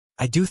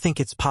I do think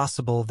it's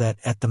possible that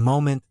at the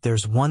moment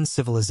there's one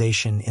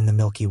civilization in the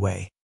Milky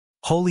Way.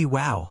 Holy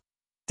wow!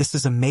 This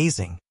is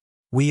amazing.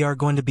 We are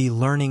going to be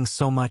learning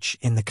so much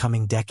in the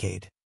coming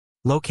decade.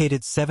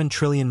 Located 7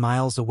 trillion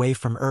miles away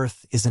from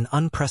Earth is an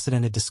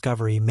unprecedented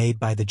discovery made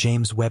by the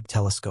James Webb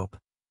Telescope.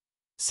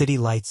 City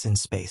lights in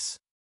space.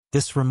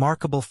 This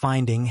remarkable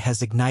finding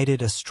has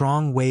ignited a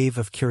strong wave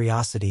of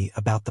curiosity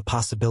about the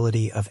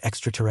possibility of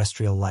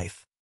extraterrestrial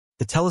life.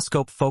 The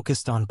telescope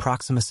focused on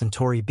Proxima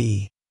Centauri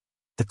b,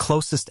 the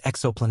closest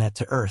exoplanet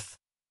to Earth,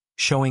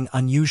 showing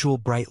unusual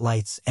bright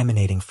lights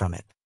emanating from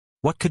it.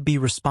 What could be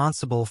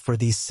responsible for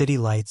these city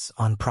lights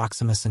on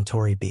Proxima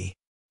Centauri b?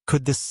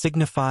 Could this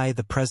signify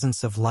the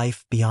presence of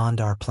life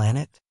beyond our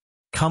planet?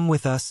 Come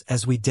with us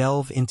as we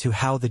delve into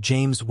how the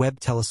James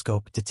Webb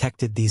Telescope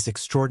detected these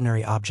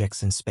extraordinary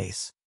objects in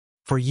space.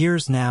 For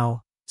years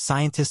now,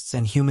 scientists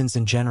and humans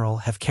in general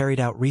have carried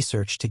out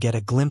research to get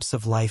a glimpse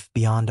of life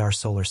beyond our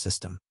solar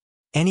system.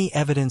 Any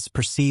evidence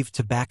perceived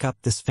to back up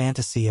this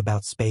fantasy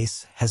about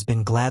space has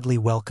been gladly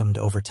welcomed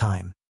over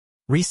time.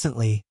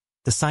 Recently,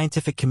 the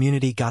scientific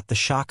community got the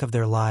shock of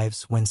their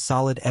lives when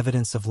solid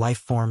evidence of life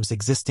forms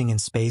existing in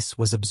space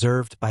was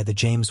observed by the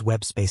James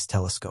Webb Space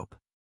Telescope.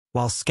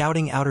 While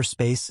scouting outer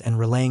space and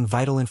relaying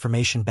vital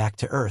information back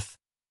to Earth,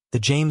 the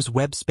James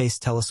Webb Space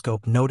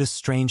Telescope noticed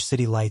strange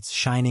city lights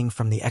shining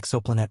from the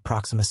exoplanet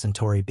Proxima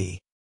Centauri b.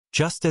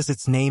 Just as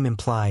its name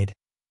implied,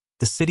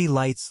 the city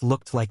lights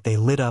looked like they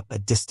lit up a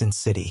distant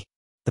city.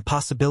 The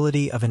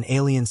possibility of an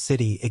alien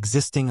city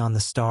existing on the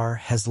star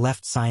has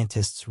left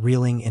scientists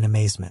reeling in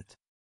amazement.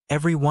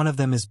 Every one of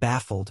them is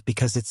baffled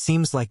because it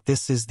seems like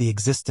this is the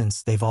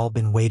existence they've all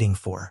been waiting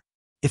for.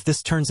 If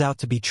this turns out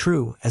to be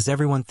true, as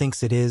everyone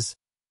thinks it is,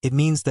 it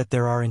means that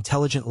there are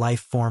intelligent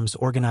life forms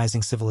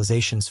organizing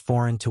civilizations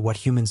foreign to what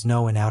humans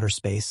know in outer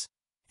space,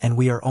 and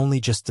we are only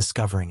just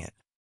discovering it.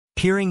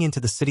 Peering into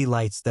the city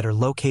lights that are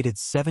located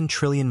 7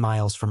 trillion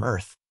miles from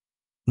Earth,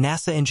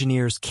 NASA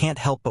engineers can't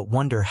help but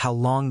wonder how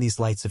long these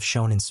lights have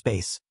shone in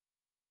space,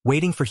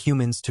 waiting for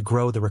humans to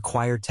grow the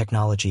required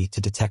technology to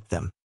detect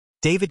them.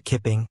 David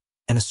Kipping,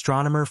 an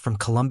astronomer from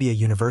Columbia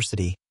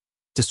University,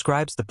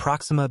 describes the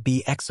Proxima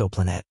b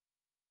exoplanet,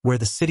 where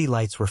the city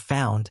lights were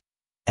found,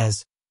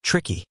 as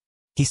tricky.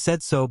 He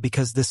said so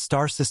because this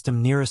star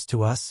system nearest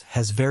to us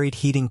has varied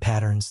heating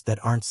patterns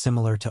that aren't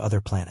similar to other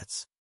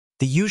planets.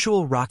 The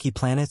usual rocky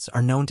planets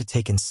are known to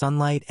take in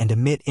sunlight and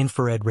emit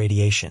infrared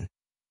radiation.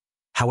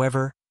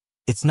 However,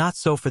 it's not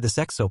so for this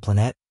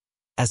exoplanet,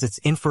 as its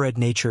infrared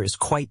nature is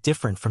quite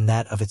different from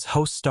that of its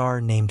host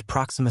star named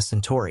Proxima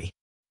Centauri.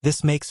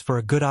 This makes for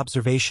a good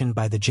observation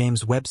by the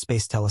James Webb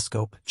Space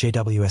Telescope,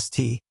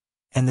 JWST,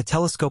 and the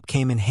telescope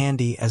came in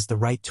handy as the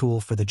right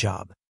tool for the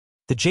job.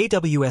 The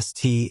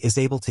JWST is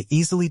able to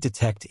easily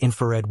detect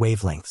infrared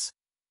wavelengths.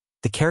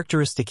 The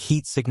characteristic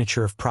heat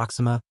signature of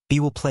Proxima b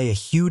will play a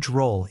huge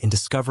role in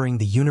discovering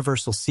the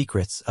universal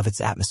secrets of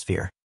its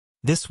atmosphere.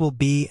 This will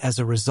be as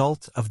a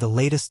result of the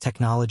latest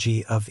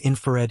technology of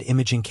infrared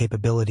imaging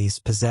capabilities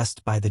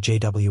possessed by the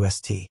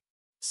JWST.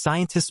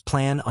 Scientists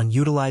plan on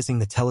utilizing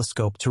the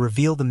telescope to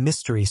reveal the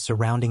mystery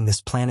surrounding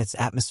this planet's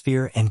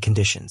atmosphere and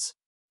conditions.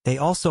 They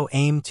also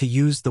aim to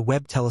use the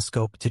Webb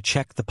telescope to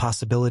check the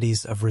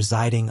possibilities of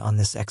residing on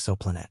this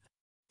exoplanet.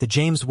 The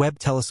James Webb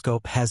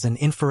Telescope has an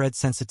infrared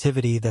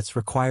sensitivity that's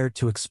required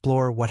to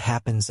explore what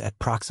happens at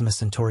Proxima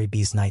Centauri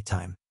b's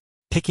nighttime.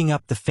 Picking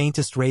up the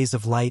faintest rays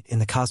of light in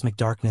the cosmic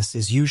darkness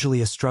is usually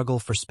a struggle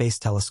for space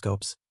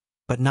telescopes,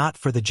 but not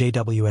for the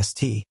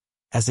JWST,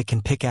 as it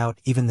can pick out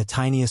even the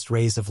tiniest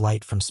rays of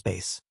light from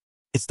space.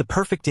 It's the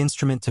perfect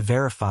instrument to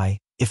verify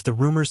if the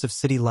rumors of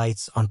city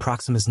lights on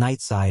Proxima's night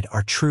side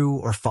are true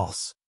or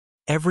false.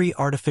 Every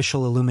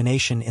artificial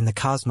illumination in the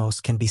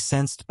cosmos can be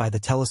sensed by the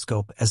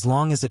telescope as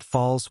long as it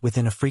falls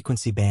within a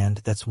frequency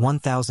band that's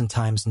 1,000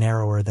 times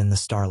narrower than the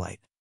starlight.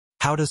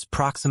 How does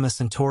Proxima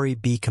Centauri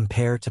b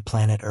compare to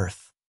planet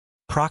Earth?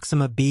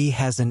 Proxima b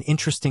has an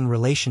interesting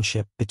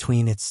relationship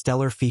between its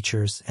stellar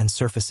features and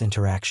surface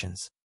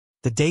interactions.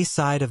 The day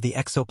side of the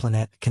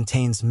exoplanet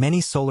contains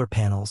many solar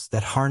panels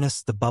that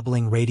harness the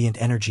bubbling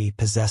radiant energy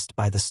possessed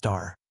by the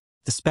star.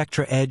 The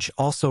spectra edge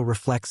also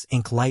reflects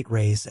ink light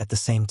rays at the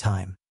same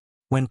time.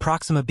 When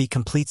Proxima b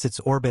completes its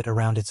orbit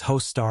around its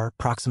host star,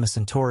 Proxima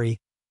Centauri,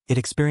 it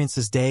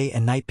experiences day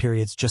and night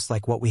periods just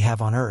like what we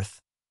have on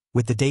Earth,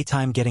 with the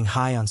daytime getting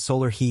high on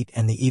solar heat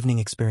and the evening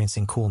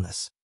experiencing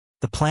coolness.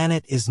 The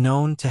planet is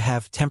known to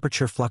have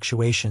temperature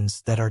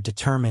fluctuations that are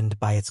determined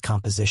by its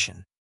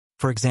composition.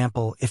 For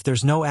example, if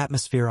there's no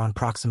atmosphere on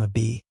Proxima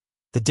b,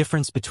 the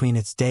difference between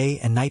its day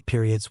and night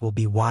periods will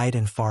be wide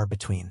and far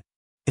between.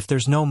 If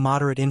there's no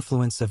moderate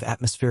influence of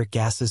atmospheric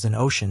gases and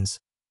oceans,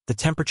 the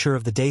temperature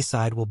of the day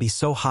side will be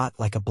so hot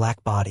like a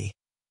black body,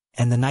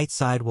 and the night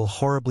side will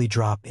horribly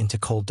drop into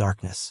cold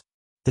darkness.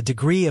 The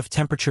degree of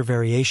temperature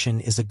variation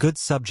is a good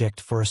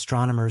subject for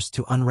astronomers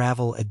to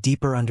unravel a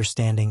deeper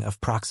understanding of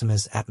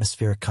Proxima's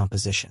atmospheric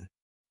composition.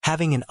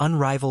 Having an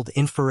unrivaled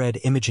infrared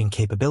imaging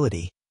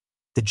capability,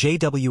 the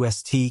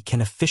JWST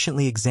can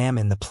efficiently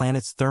examine the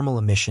planet's thermal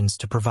emissions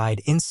to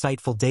provide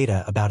insightful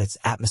data about its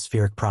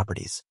atmospheric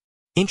properties.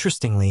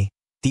 Interestingly,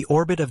 the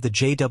orbit of the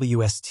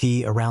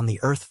JWST around the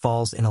Earth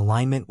falls in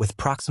alignment with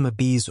Proxima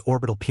B's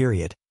orbital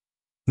period,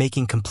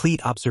 making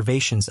complete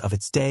observations of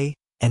its day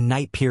and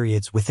night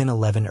periods within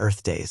 11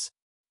 Earth days.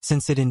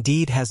 Since it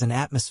indeed has an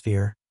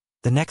atmosphere,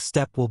 the next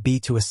step will be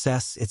to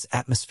assess its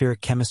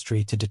atmospheric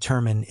chemistry to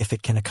determine if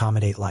it can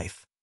accommodate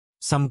life.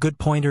 Some good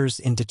pointers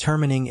in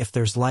determining if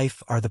there's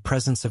life are the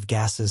presence of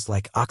gases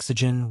like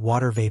oxygen,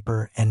 water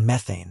vapor, and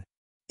methane.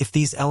 If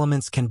these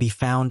elements can be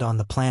found on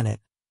the planet,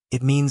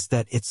 it means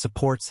that it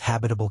supports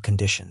habitable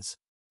conditions.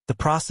 The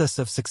process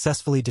of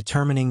successfully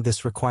determining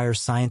this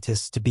requires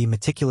scientists to be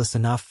meticulous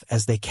enough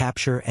as they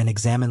capture and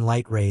examine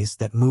light rays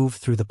that move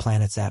through the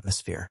planet's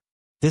atmosphere.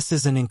 This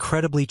is an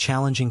incredibly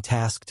challenging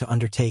task to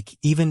undertake,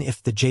 even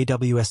if the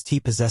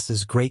JWST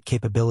possesses great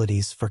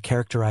capabilities for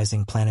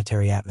characterizing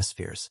planetary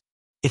atmospheres.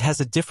 It has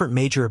a different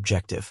major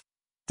objective.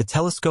 The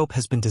telescope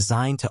has been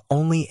designed to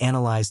only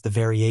analyze the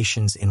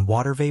variations in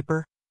water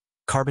vapor,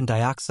 carbon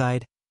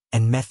dioxide,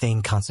 and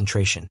methane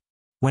concentration.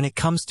 When it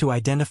comes to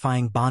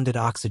identifying bonded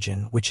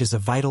oxygen, which is a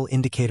vital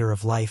indicator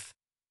of life,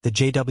 the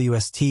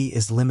JWST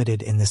is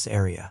limited in this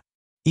area.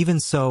 Even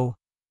so,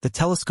 the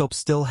telescope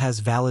still has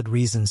valid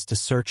reasons to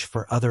search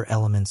for other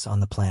elements on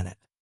the planet.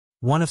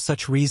 One of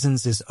such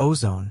reasons is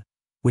ozone,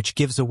 which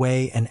gives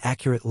away an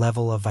accurate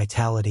level of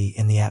vitality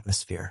in the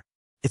atmosphere.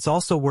 It's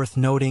also worth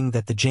noting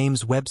that the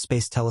James Webb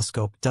Space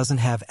Telescope doesn't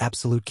have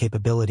absolute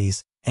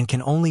capabilities and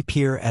can only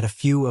peer at a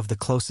few of the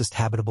closest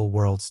habitable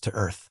worlds to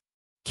Earth.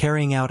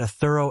 Carrying out a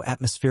thorough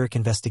atmospheric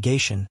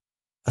investigation,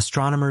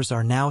 astronomers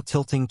are now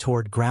tilting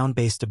toward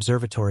ground-based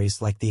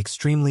observatories like the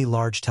Extremely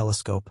Large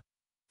Telescope,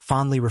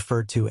 fondly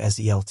referred to as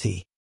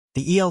ELT.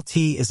 The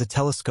ELT is a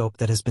telescope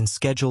that has been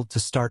scheduled to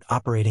start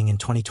operating in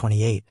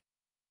 2028,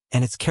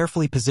 and it's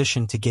carefully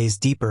positioned to gaze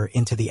deeper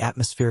into the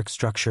atmospheric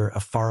structure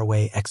of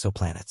faraway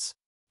exoplanets.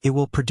 It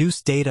will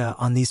produce data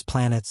on these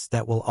planets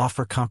that will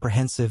offer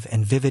comprehensive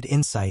and vivid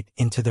insight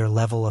into their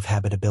level of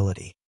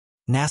habitability.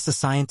 NASA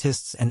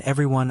scientists and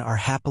everyone are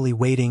happily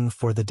waiting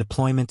for the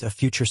deployment of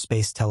future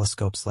space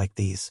telescopes like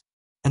these.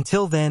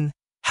 Until then,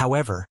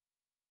 however,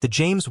 the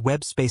James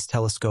Webb Space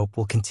Telescope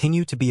will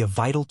continue to be a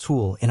vital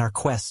tool in our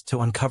quest to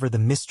uncover the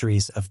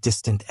mysteries of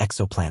distant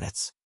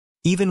exoplanets.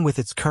 Even with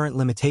its current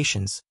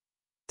limitations,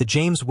 the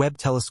James Webb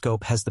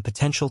Telescope has the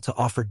potential to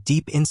offer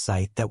deep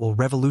insight that will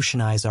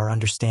revolutionize our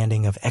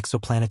understanding of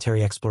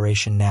exoplanetary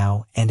exploration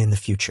now and in the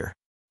future.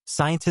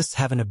 Scientists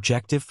have an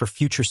objective for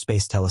future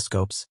space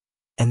telescopes,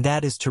 and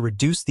that is to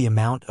reduce the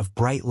amount of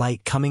bright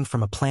light coming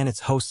from a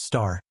planet's host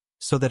star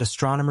so that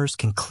astronomers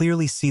can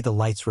clearly see the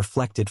lights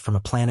reflected from a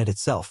planet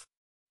itself.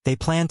 They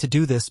plan to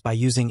do this by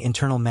using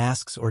internal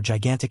masks or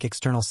gigantic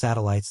external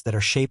satellites that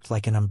are shaped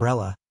like an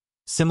umbrella,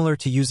 similar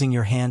to using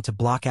your hand to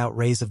block out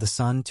rays of the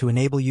sun to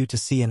enable you to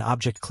see an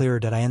object clearer.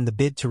 In the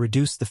bid to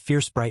reduce the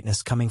fierce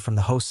brightness coming from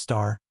the host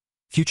star,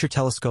 future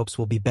telescopes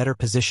will be better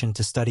positioned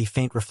to study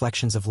faint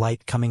reflections of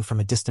light coming from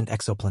a distant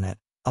exoplanet,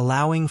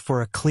 allowing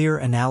for a clear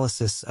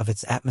analysis of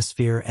its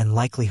atmosphere and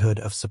likelihood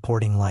of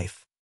supporting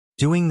life.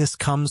 Doing this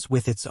comes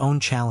with its own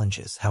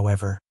challenges,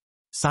 however.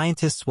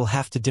 Scientists will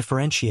have to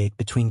differentiate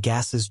between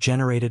gases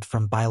generated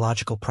from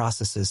biological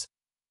processes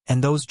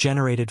and those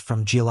generated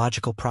from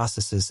geological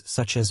processes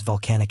such as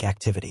volcanic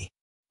activity.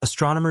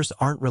 Astronomers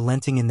aren't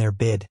relenting in their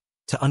bid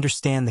to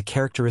understand the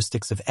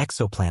characteristics of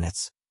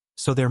exoplanets,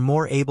 so they're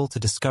more able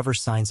to discover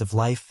signs of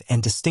life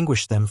and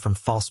distinguish them from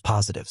false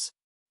positives.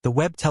 The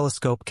Webb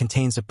telescope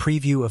contains a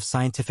preview of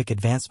scientific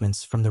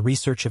advancements from the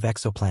research of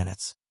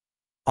exoplanets,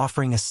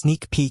 offering a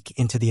sneak peek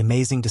into the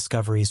amazing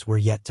discoveries we're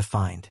yet to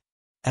find.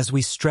 As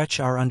we stretch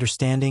our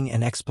understanding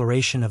and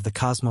exploration of the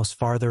cosmos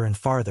farther and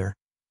farther,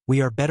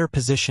 we are better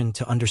positioned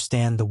to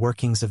understand the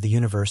workings of the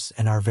universe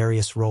and our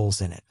various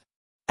roles in it.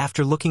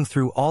 After looking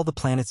through all the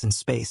planets in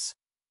space,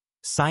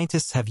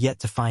 scientists have yet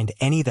to find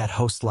any that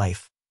host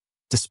life,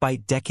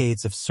 despite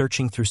decades of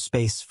searching through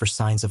space for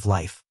signs of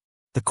life.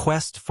 The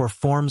quest for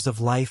forms of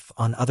life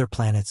on other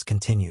planets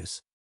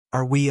continues.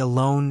 Are we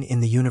alone in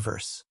the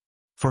universe?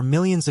 For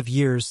millions of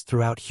years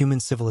throughout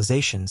human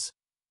civilizations,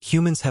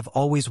 humans have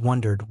always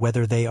wondered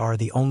whether they are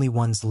the only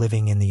ones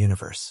living in the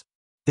universe.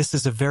 This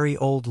is a very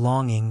old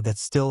longing that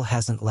still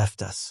hasn't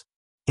left us.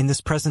 In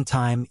this present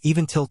time,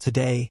 even till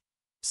today,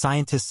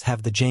 scientists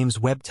have the James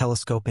Webb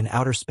Telescope in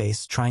outer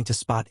space trying to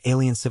spot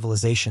alien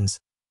civilizations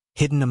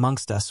hidden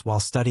amongst us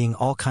while studying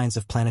all kinds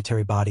of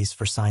planetary bodies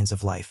for signs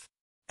of life.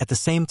 At the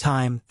same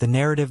time, the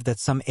narrative that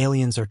some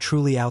aliens are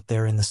truly out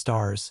there in the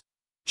stars,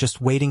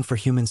 just waiting for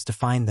humans to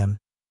find them,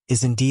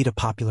 is indeed a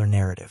popular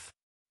narrative.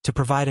 To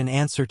provide an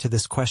answer to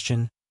this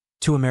question,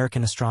 two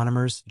American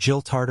astronomers,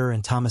 Jill Tarter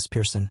and Thomas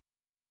Pearson,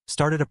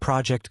 started a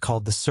project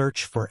called the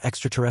Search for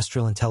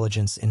Extraterrestrial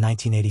Intelligence in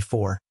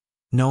 1984,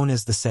 known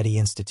as the SETI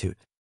Institute.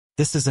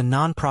 This is a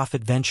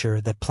non-profit venture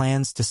that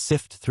plans to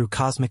sift through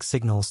cosmic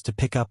signals to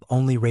pick up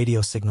only radio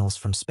signals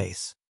from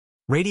space.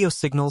 Radio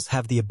signals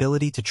have the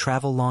ability to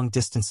travel long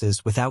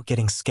distances without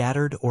getting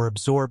scattered or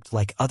absorbed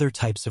like other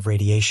types of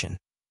radiation.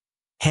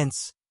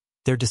 Hence,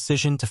 their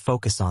decision to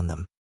focus on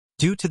them.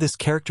 Due to this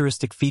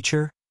characteristic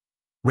feature,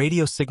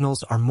 radio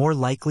signals are more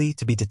likely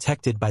to be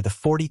detected by the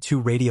 42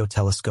 radio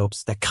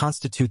telescopes that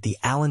constitute the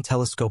Allen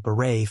Telescope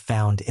Array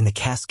found in the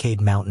Cascade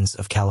Mountains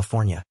of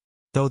California.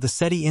 Though the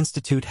SETI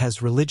Institute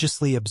has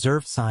religiously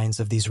observed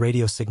signs of these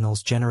radio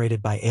signals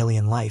generated by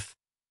alien life,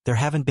 there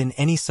haven't been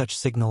any such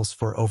signals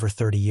for over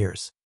 30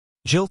 years.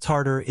 Jill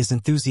Tarter is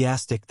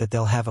enthusiastic that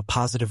they'll have a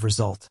positive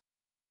result,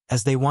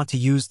 as they want to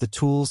use the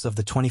tools of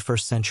the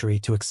 21st century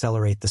to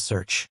accelerate the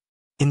search.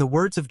 In the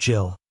words of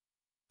Jill,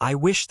 "I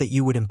wish that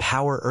you would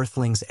empower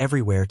Earthlings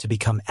everywhere to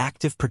become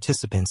active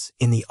participants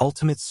in the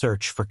ultimate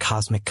search for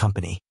cosmic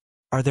company."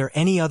 Are there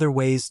any other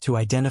ways to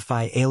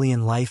identify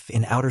alien life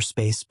in outer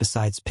space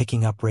besides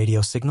picking up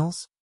radio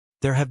signals?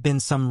 There have been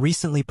some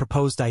recently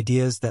proposed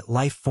ideas that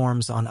life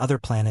forms on other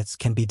planets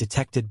can be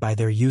detected by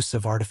their use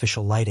of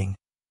artificial lighting,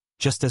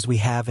 just as we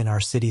have in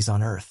our cities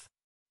on Earth.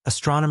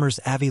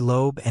 Astronomers Avi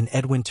Loeb and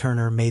Edwin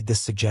Turner made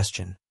this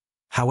suggestion.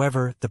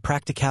 However, the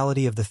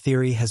practicality of the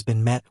theory has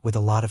been met with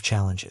a lot of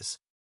challenges.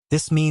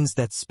 This means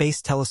that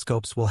space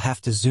telescopes will have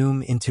to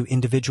zoom into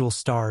individual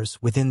stars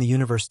within the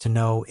universe to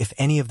know if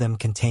any of them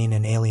contain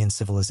an alien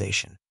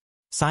civilization.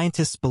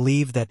 Scientists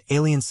believe that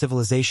alien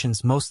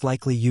civilizations most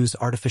likely use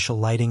artificial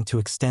lighting to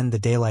extend the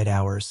daylight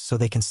hours so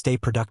they can stay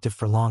productive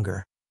for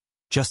longer,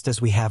 just as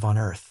we have on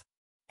Earth.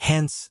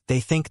 Hence, they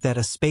think that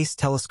a space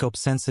telescope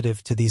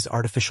sensitive to these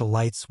artificial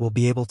lights will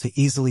be able to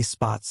easily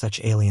spot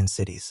such alien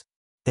cities.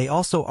 They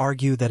also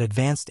argue that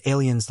advanced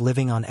aliens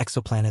living on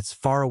exoplanets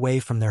far away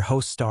from their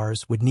host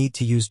stars would need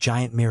to use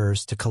giant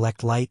mirrors to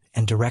collect light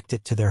and direct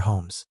it to their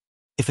homes.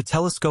 If a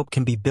telescope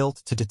can be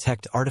built to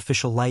detect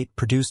artificial light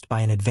produced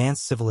by an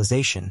advanced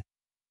civilization,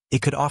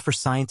 it could offer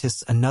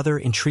scientists another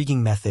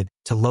intriguing method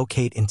to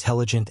locate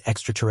intelligent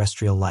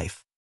extraterrestrial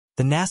life.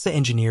 The NASA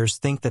engineers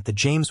think that the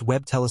James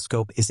Webb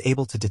Telescope is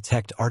able to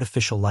detect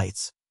artificial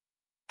lights.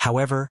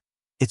 However,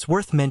 it's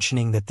worth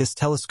mentioning that this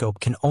telescope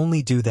can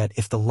only do that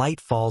if the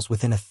light falls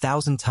within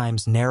 1,000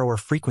 times narrower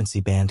frequency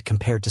band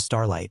compared to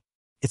starlight.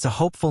 It's a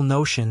hopeful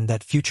notion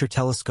that future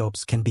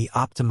telescopes can be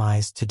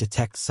optimized to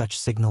detect such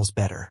signals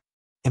better.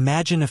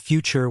 Imagine a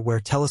future where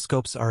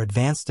telescopes are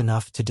advanced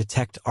enough to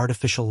detect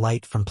artificial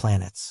light from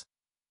planets.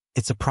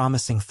 It's a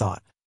promising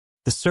thought.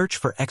 The search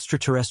for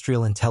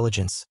extraterrestrial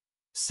intelligence,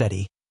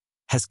 SETI,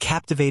 has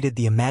captivated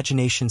the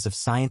imaginations of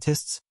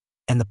scientists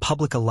and the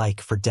public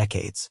alike for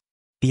decades.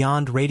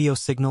 Beyond radio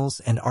signals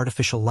and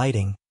artificial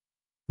lighting,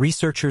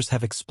 researchers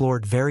have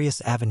explored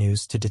various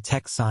avenues to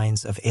detect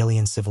signs of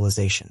alien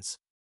civilizations.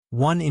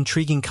 One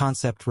intriguing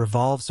concept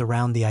revolves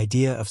around the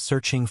idea of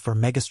searching for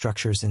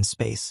megastructures in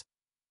space,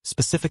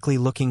 specifically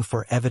looking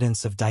for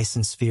evidence of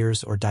Dyson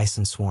spheres or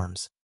Dyson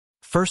swarms.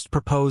 First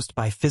proposed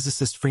by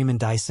physicist Freeman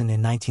Dyson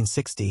in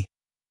 1960,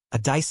 a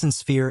Dyson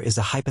sphere is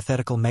a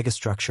hypothetical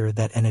megastructure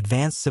that an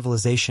advanced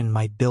civilization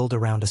might build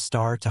around a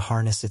star to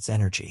harness its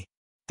energy.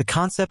 The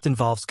concept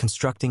involves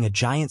constructing a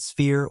giant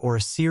sphere or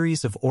a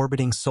series of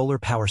orbiting solar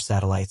power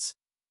satellites,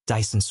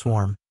 Dyson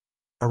swarm,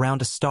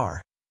 around a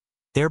star,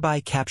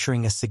 thereby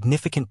capturing a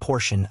significant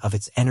portion of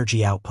its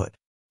energy output.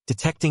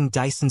 Detecting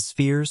Dyson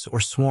spheres or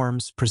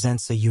swarms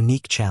presents a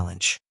unique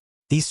challenge.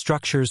 These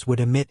structures would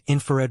emit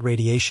infrared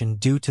radiation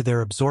due to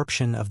their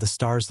absorption of the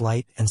star's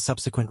light and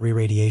subsequent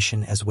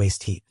re-radiation as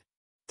waste heat.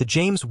 The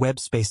James Webb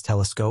Space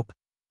Telescope,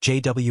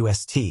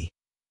 JWST,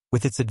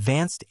 with its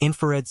advanced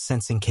infrared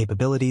sensing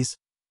capabilities,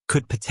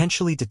 could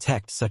potentially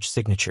detect such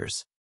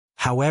signatures.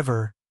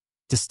 However,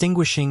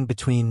 distinguishing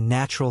between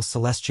natural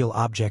celestial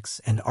objects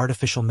and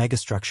artificial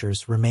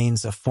megastructures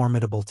remains a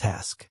formidable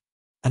task.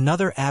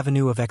 Another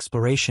avenue of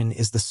exploration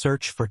is the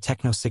search for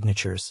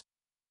technosignatures,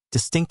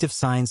 distinctive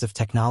signs of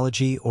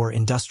technology or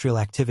industrial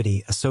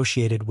activity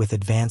associated with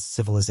advanced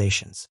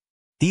civilizations.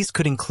 These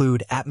could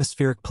include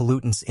atmospheric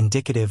pollutants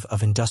indicative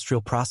of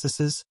industrial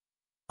processes,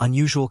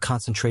 unusual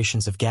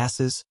concentrations of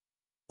gases,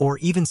 or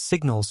even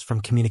signals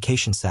from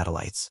communication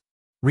satellites.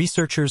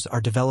 Researchers are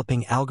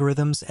developing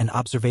algorithms and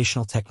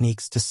observational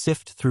techniques to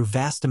sift through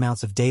vast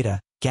amounts of data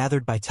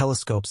gathered by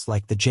telescopes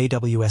like the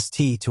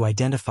JWST to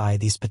identify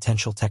these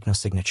potential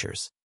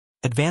technosignatures.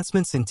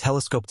 Advancements in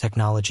telescope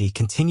technology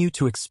continue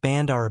to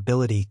expand our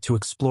ability to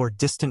explore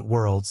distant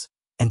worlds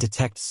and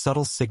detect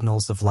subtle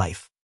signals of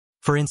life.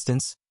 For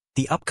instance,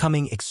 the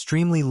upcoming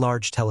Extremely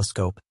Large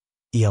Telescope,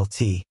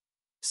 ELT,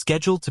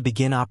 scheduled to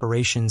begin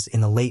operations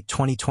in the late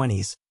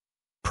 2020s,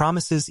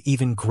 promises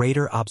even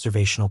greater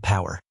observational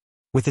power.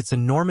 With its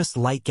enormous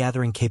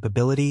light-gathering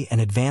capability and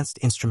advanced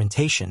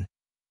instrumentation,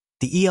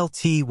 the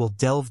ELT will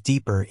delve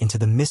deeper into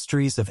the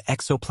mysteries of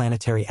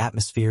exoplanetary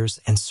atmospheres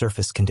and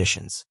surface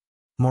conditions.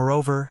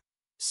 Moreover,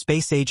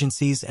 space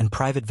agencies and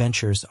private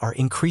ventures are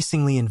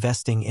increasingly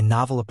investing in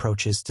novel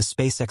approaches to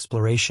space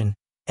exploration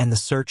and the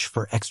search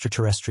for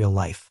extraterrestrial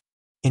life.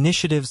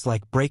 Initiatives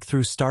like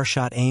Breakthrough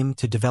Starshot aim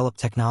to develop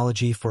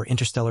technology for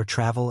interstellar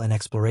travel and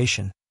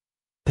exploration,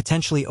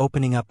 potentially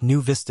opening up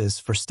new vistas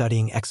for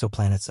studying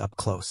exoplanets up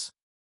close.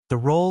 The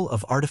role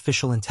of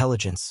artificial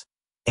intelligence,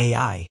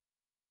 AI,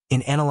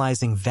 in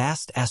analyzing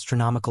vast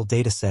astronomical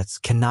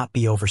datasets cannot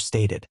be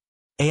overstated.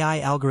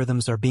 AI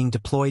algorithms are being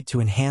deployed to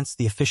enhance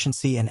the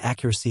efficiency and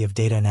accuracy of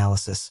data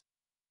analysis,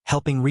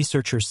 helping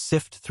researchers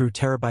sift through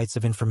terabytes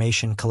of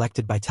information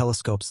collected by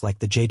telescopes like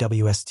the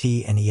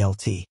JWST and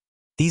ELT.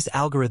 These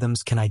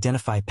algorithms can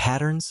identify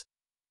patterns,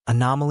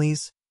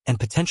 anomalies, and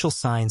potential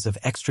signs of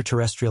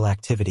extraterrestrial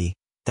activity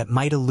that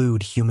might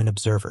elude human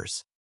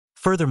observers.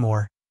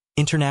 Furthermore,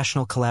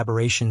 international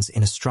collaborations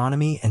in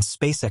astronomy and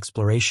space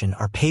exploration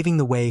are paving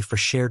the way for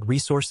shared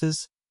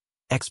resources,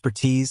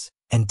 expertise,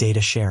 and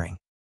data sharing.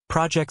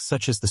 Projects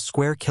such as the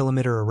Square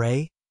Kilometre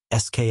Array,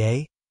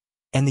 SKA,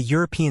 and the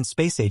European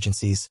Space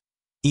Agency's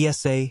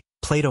ESA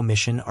Plato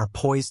mission are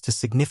poised to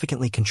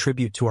significantly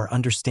contribute to our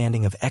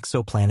understanding of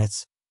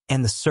exoplanets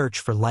and the search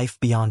for life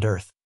beyond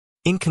Earth.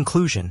 In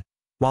conclusion,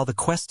 while the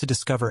quest to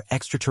discover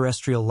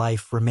extraterrestrial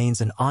life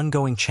remains an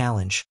ongoing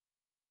challenge,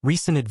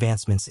 recent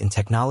advancements in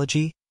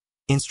technology,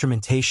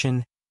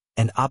 instrumentation,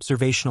 and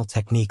observational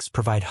techniques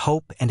provide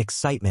hope and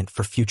excitement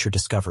for future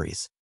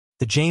discoveries.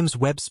 The James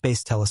Webb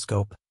Space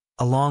Telescope,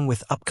 along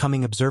with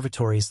upcoming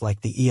observatories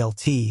like the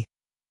ELT,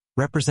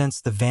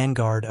 represents the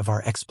vanguard of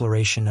our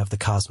exploration of the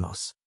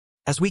cosmos.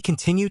 As we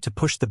continue to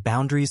push the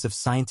boundaries of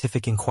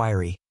scientific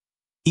inquiry,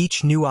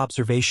 each new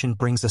observation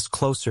brings us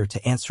closer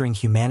to answering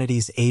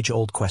humanity's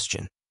age-old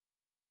question.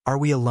 Are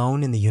we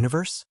alone in the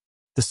universe?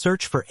 The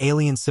search for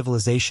alien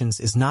civilizations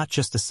is not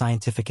just a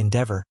scientific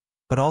endeavor,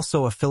 but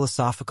also a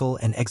philosophical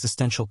and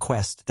existential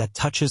quest that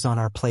touches on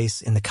our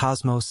place in the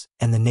cosmos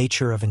and the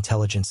nature of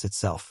intelligence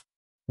itself.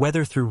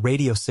 Whether through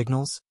radio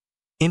signals,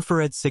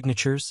 infrared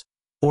signatures,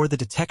 or the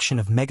detection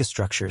of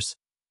megastructures,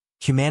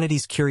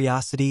 humanity's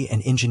curiosity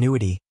and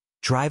ingenuity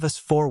drive us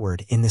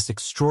forward in this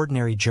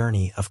extraordinary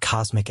journey of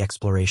cosmic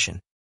exploration.